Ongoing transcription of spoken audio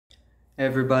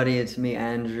Everybody, it's me,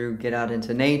 Andrew. Get out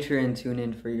into nature and tune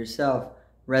in for yourself.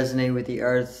 Resonate with the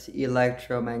Earth's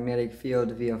electromagnetic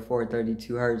field via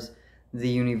 432 Hz, the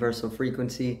universal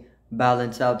frequency.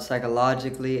 Balance out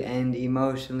psychologically and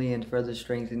emotionally and further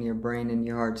strengthen your brain and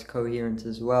your heart's coherence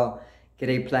as well. Get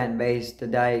a plant-based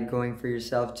diet going for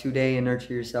yourself today and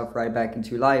nurture yourself right back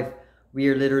into life. We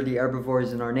are literally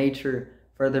herbivores in our nature.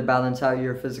 Further balance out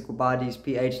your physical body's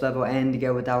pH level and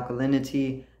get with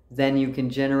alkalinity. Then you can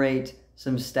generate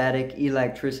some static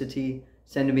electricity,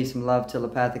 sending me some love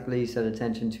telepathically, set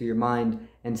attention to your mind,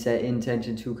 and set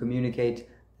intention to communicate.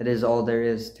 That is all there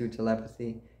is to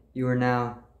telepathy. You are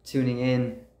now tuning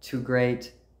in to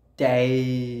Great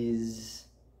Days.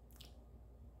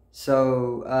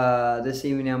 So this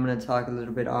evening I'm going to talk a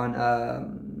little bit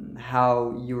on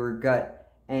how your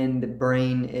gut and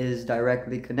brain is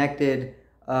directly connected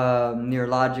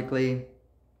neurologically,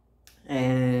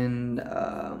 and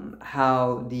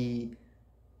how the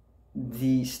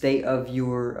state of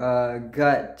your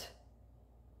gut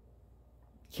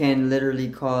can literally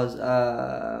cause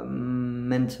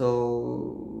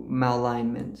mental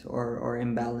malalignment or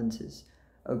imbalances.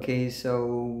 Okay,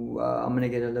 so I'm gonna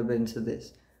get a little bit into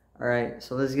this. All right,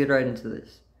 so let's get right into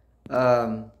this.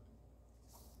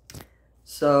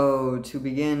 So to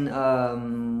begin,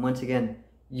 once again,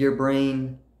 your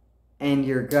brain and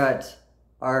your gut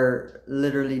are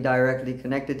literally directly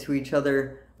connected to each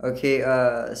other. Okay,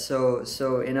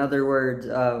 so in other words,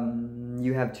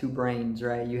 you have two brains,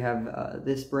 right? You have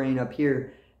this brain up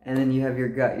here, and then you have your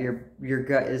gut. Your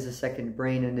gut is the second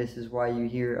brain, and this is why you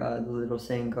hear the little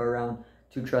saying go around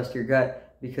to trust your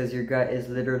gut, because your gut is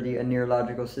literally a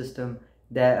neurological system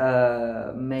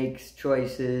that makes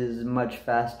choices much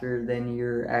faster than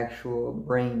your actual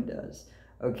brain does.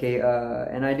 Okay,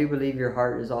 and I do believe your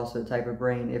heart is also a type of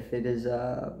brain. If it is,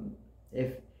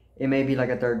 if it may be like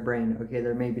a third brain. Okay,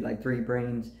 there may be like three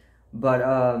brains, but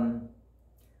a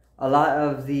lot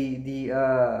of there's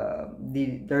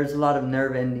a lot of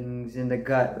nerve endings in the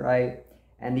gut, right?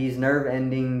 And these nerve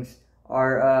endings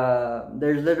are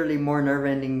there's literally more nerve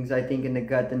endings, I think, in the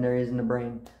gut than there is in the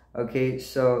brain. Okay,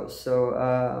 so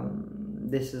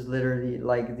this is literally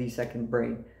like the second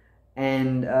brain,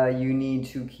 and you need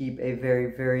to keep a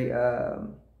very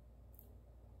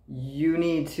you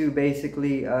need to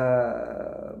basically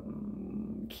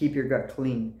keep your gut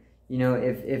clean. You know,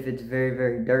 if it's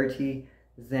very dirty,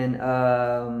 then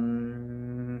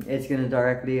it's going to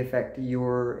directly affect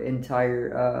your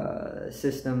entire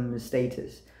system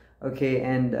status. Okay,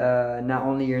 and not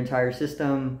only your entire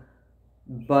system,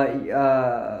 but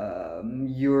your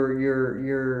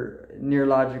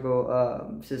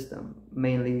neurological system.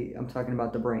 Mainly, I'm talking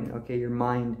about the brain. Okay, your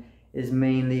mind is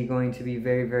mainly going to be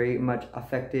very much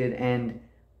affected and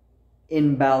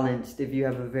imbalanced if you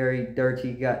have a very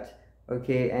dirty gut.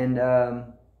 Okay, and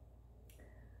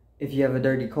if you have a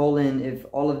dirty colon, if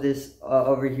all of this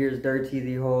over here is dirty,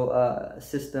 the whole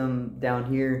system down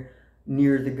here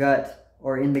near the gut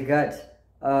or in the gut,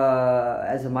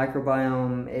 as a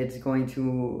microbiome, it's going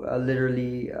to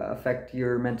literally affect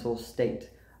your mental state.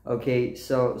 Okay,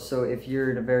 so if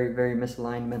you're in a very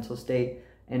misaligned mental state,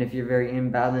 and if you're very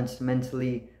imbalanced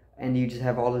mentally, and you just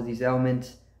have all of these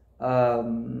elements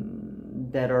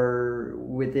that are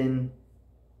within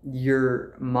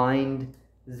your mind,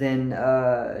 then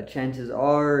chances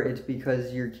are it's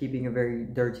because you're keeping a very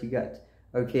dirty gut.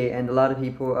 Okay, and a lot of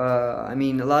people, a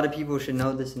lot of people should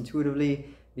know this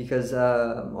intuitively, because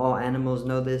all animals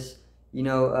know this, you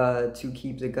know, to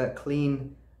keep the gut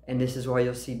clean. And this is why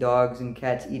you'll see dogs and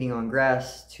cats eating on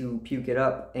grass to puke it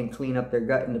up and clean up their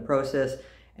gut in the process.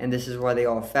 And this is why they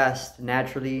all fast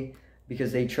naturally,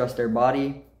 because they trust their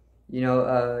body. You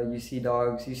know, you see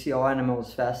dogs, you see all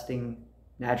animals fasting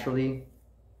naturally.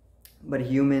 But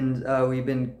humans,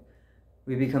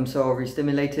 we become so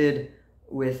overstimulated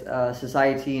with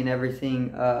society and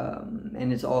everything,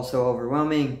 and it's also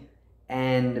overwhelming.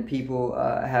 And people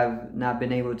have not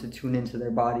been able to tune into their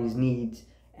body's needs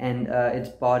and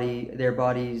their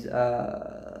body's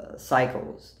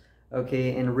cycles,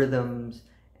 okay, and rhythms.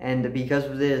 And because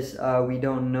of this, we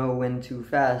don't know when to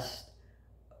fast,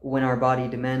 when our body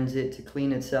demands it to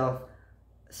clean itself,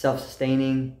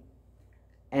 self-sustaining.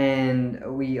 And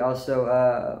we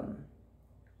also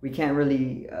we can't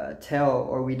really tell,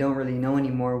 or we don't really know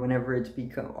anymore whenever it's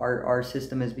become our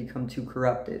system has become too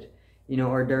corrupted, you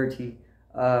know, or dirty,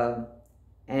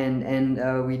 and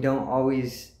we don't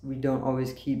always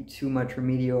keep too much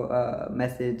remedial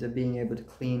methods of being able to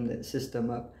clean the system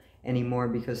up anymore,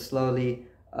 because slowly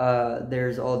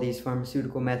there's all these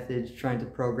pharmaceutical methods trying to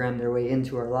program their way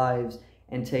into our lives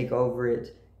and take over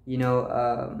it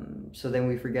So then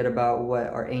we forget about what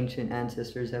our ancient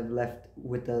ancestors have left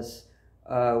with us,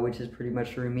 which is pretty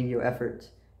much a remedial effort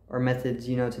or methods,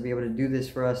 to be able to do this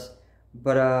for us.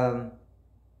 But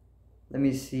let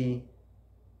me see.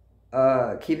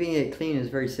 Keeping it clean is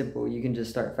very simple. You can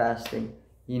just start fasting.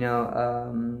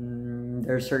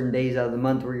 There are certain days out of the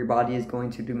month where your body is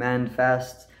going to demand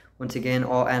fasts. Once again,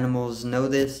 all animals know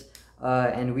this,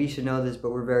 and we should know this,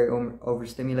 but we're very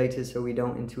overstimulated, so we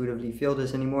don't intuitively feel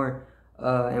this anymore,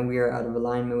 and we are out of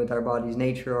alignment with our body's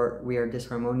nature, or we are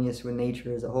disharmonious with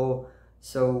nature as a whole,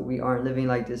 so we aren't living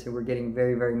like this, and we're getting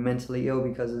very, very mentally ill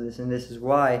because of this. And this is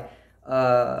why,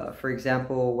 for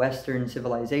example, Western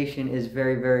civilization is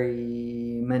very,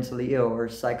 very mentally ill or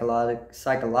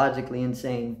psychologically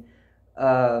insane,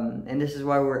 and this is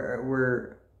why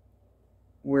we're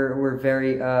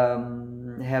very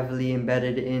heavily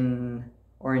embedded in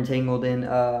or entangled in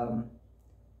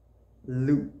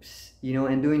loops,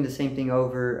 and doing the same thing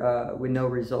over with no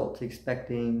result,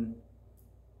 expecting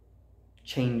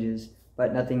changes,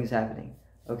 but nothing's happening.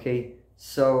 Okay,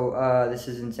 so this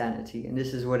is insanity, and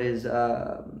this is what is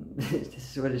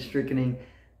this is what is striking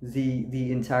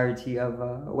the entirety of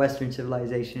Western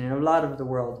civilization and a lot of the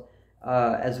world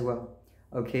as well.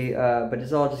 Okay, but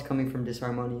it's all just coming from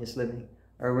disharmonious living,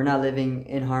 or we're not living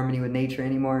in harmony with nature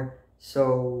anymore.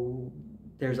 So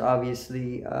there's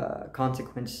obviously a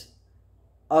consequence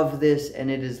of this, and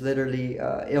it is literally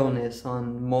illness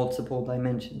on multiple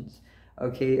dimensions.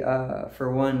 Okay,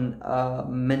 for one,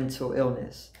 mental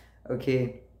illness.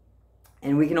 Okay,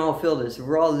 and we can all feel this.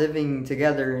 We're all living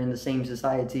together in the same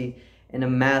society, and a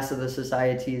mass of the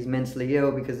society is mentally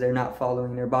ill because they're not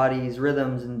following their body's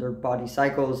rhythms and their body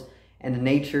cycles and the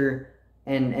nature,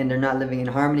 and they're not living in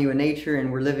harmony with nature,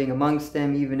 and we're living amongst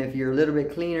them. Even if you're a little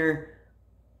bit cleaner,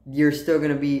 you're still going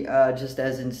to be just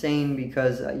as insane,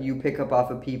 because you pick up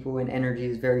off of people, and energy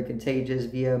is very contagious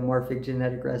via morphic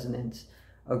genetic resonance.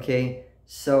 Okay,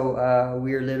 so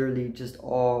we're literally just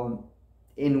all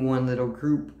in one little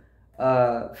group,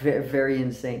 very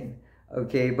insane.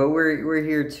 Okay, but we're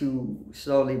here to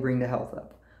slowly bring the health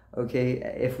up, okay,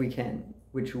 if we can,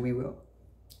 which we will.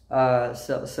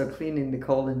 So cleaning the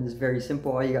colon is very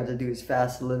simple. All you got to do is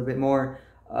fast a little bit more,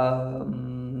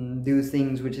 do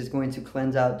things which is going to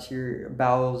cleanse out your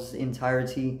bowels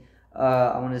entirety.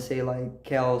 I want to say like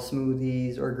kale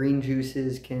smoothies or green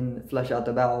juices can flush out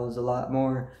the bowels a lot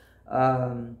more,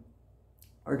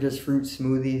 or just fruit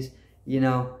smoothies, and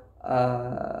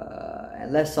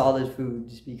less solid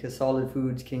foods, because solid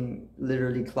foods can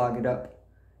literally clog it up.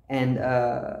 And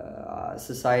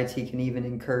society can even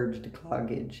encourage the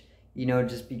cloggage,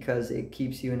 just because it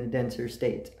keeps you in a denser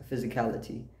state of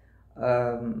physicality.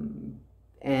 And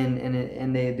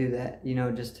they do that,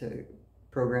 just to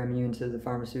program you into the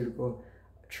pharmaceutical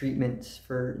treatments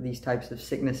for these types of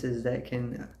sicknesses that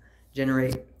can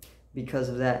generate because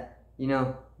of that,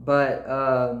 But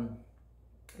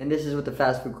and this is what the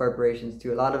fast food corporations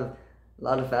do. A lot of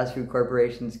fast food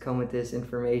corporations come with this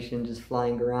information just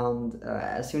flying around.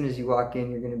 As soon as you walk in,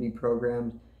 you're going to be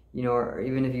programmed, or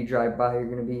even if you drive by, you're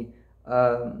going to be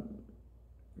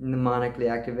mnemonically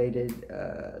activated.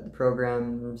 The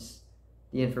programs,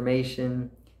 the information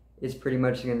is pretty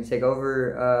much going to take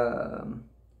over.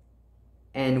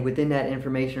 And within that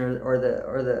information, or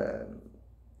the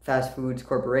fast foods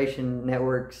corporation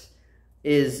networks,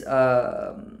 is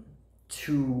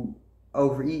to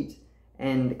overeat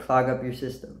and clog up your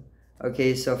system.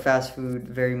 Okay, so fast food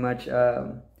very much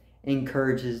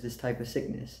encourages this type of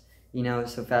sickness,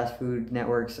 so fast food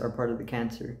networks are part of the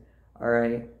cancer, all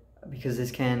right, because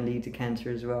this can lead to cancer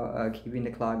as well, keeping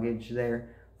the cloggage there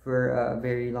for a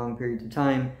very long period of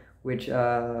time, which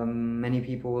many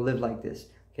people will live like this,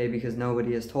 okay, because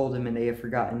nobody has told them, and they have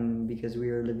forgotten, because we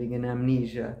are living in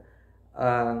amnesia.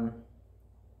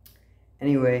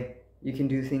 Anyway, you can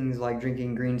do things like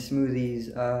drinking green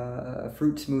smoothies,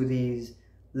 fruit smoothies,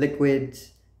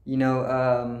 liquids,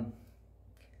 and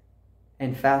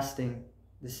fasting.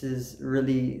 This is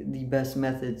really the best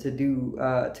method to do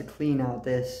to clean out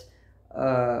this,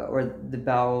 or the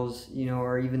bowels,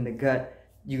 or even the gut.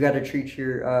 You got to treat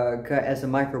your gut as a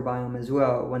microbiome as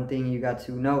well. One thing you got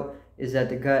to note is that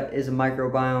the gut is a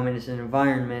microbiome, and it's an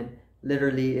environment.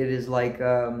 Literally, it is like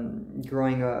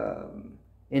growing a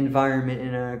environment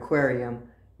in an aquarium.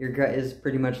 Your gut is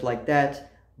pretty much like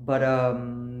that, but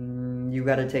you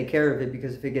got to take care of it,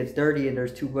 because if it gets dirty and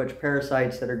there's too much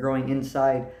parasites that are growing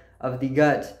inside of the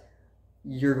gut,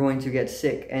 you're going to get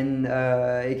sick, and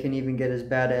it can even get as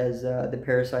bad as the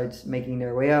parasites making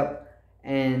their way up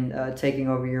and taking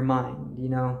over your mind,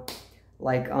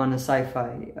 like on a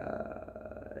sci-fi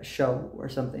show or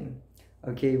something.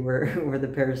 okay, where where the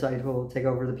parasite will take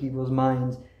over the people's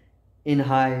minds in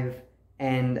hive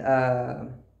and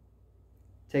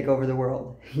take over the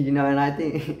world. You know, and I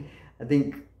think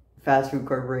fast food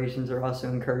corporations are also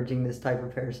encouraging this type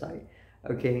of parasite.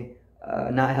 Okay,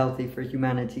 not healthy for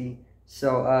humanity.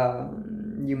 So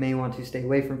you may want to stay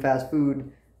away from fast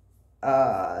food.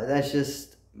 That's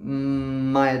just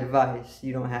my advice.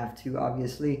 You don't have to,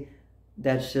 obviously.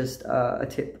 That's just a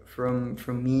tip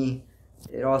from me.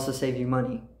 It also saves you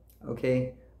money,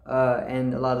 okay?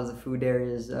 And a lot of the food there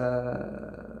is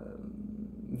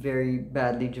very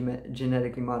badly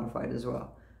genetically modified as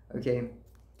well, okay?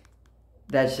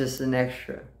 That's just an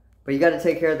extra. But you got to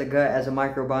take care of the gut as a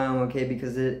microbiome, okay?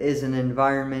 Because it is an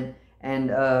environment, and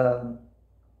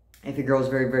if it grows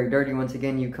very, very dirty, once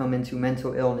again, you come into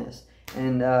mental illness.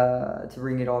 And to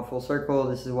bring it all full circle,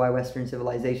 this is why Western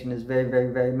civilization is very,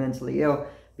 very, very mentally ill,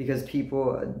 because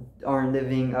people aren't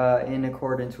living in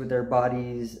accordance with their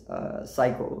body's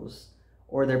cycles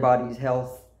or their body's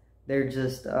health. They're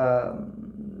just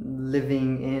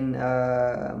living in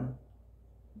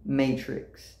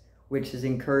matrix, which is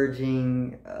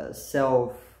encouraging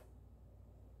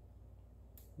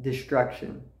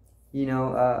self-destruction, you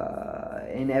know,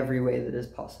 in every way that is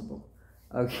possible.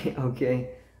 Okay.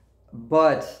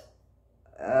 But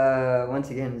once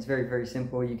again, it's very, very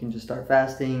simple. You can just start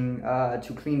fasting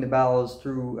to clean the bowels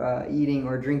through eating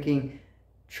or drinking.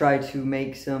 Try to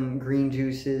make some green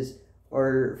juices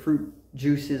or fruit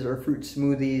juices or fruit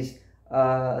smoothies,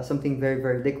 something very,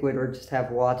 very liquid, or just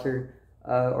have water,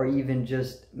 or even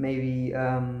just maybe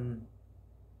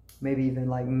even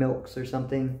like milks or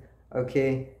something.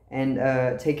 Okay, and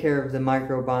take care of the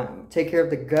microbiome. Take care of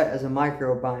the gut as a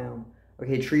microbiome.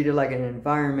 Okay, treat it like an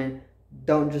environment.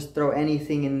 Don't just throw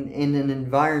anything in an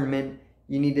environment.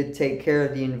 You need to take care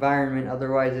of the environment,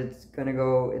 otherwise it's gonna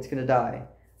die.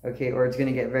 Okay, or it's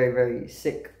gonna get very, very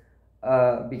sick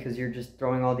because you're just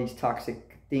throwing all these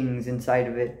toxic things inside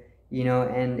of it, you know,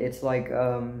 and it's like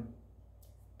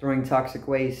throwing toxic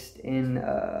waste in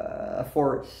a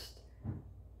forest.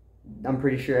 I'm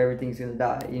pretty sure everything's gonna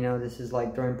die, you know. This is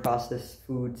like throwing processed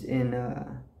foods in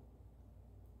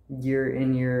your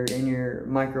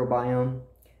microbiome,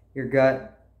 your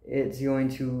gut. It's going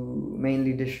to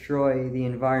mainly destroy the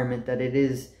environment that it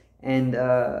is, and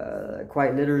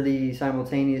quite literally,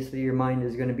 simultaneously, your mind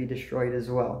is going to be destroyed as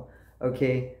well.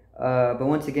 Okay, but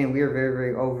once again, we are very,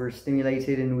 very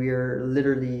overstimulated, and we are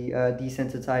literally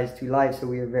desensitized to life, so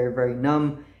we are very, very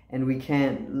numb, and we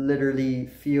can't literally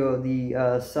feel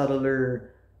the subtler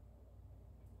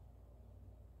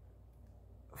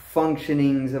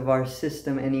functionings of our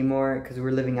system anymore, because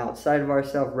we're living outside of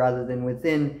ourselves rather than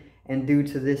within. And due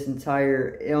to this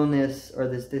entire illness or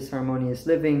this disharmonious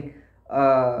living,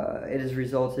 it has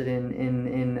resulted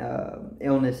in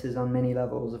illnesses on many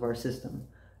levels of our system.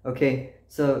 Okay,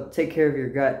 so take care of your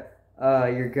gut.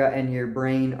 Your gut and your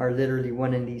brain are literally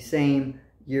one and the same.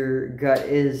 Your gut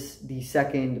is the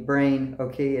second brain.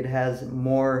 Okay, it has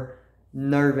more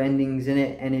nerve endings in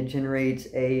it, and it generates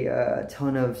a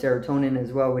ton of serotonin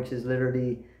as well, which is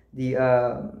literally the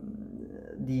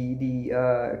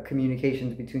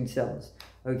communications between cells.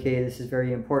 Okay, this is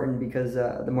very important, because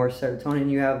the more serotonin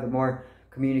you have, the more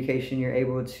communication you're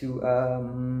able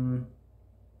to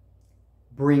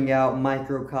bring out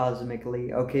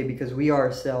microcosmically. Okay, because we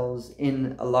are cells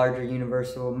in a larger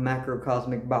universal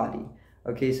macrocosmic body.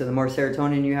 Okay, so the more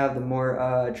serotonin you have, the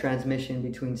more transmission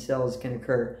between cells can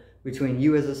occur, between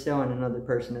you as a cell and another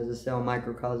person as a cell,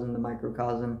 microcosm to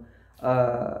microcosm.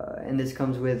 And this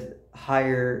comes with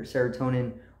higher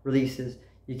serotonin releases.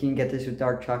 You can get this with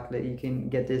dark chocolate. You can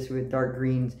get this with dark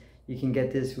greens. You can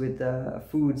get this with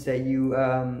foods that you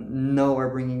know are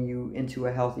bringing you into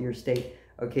a healthier state.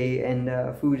 Okay, and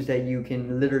foods that you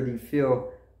can literally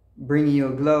feel bringing you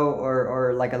a glow,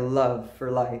 or like a love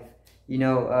for life. You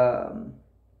know,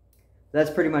 that's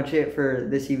pretty much it for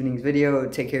this evening's video.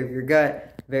 Take care of your gut.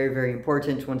 Very, very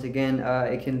important. Once again,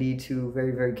 it can lead to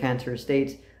very, very cancerous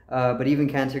states. But even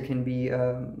cancer can be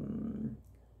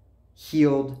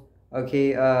healed.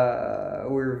 Okay,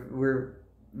 we're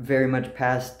very much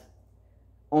past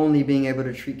only being able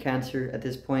to treat cancer at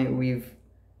this point. We've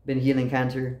been healing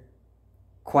cancer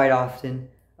quite often.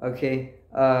 Okay,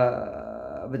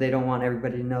 but they don't want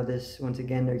everybody to know this. Once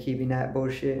again, they're keeping that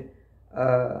bullshit.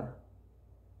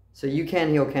 So you can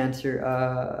heal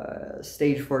cancer.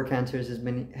 Stage 4 cancers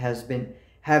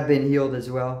have been healed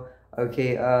as well.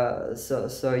 Okay,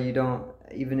 so you don't,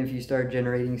 even if you start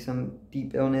generating some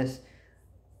deep illness,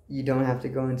 you don't have to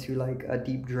go into like a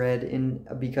deep dread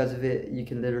because of it. You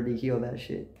can literally heal that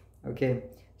shit. Okay,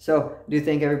 so do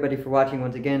thank everybody for watching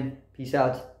once again. Peace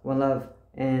out, one love,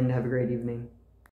 and have a great evening.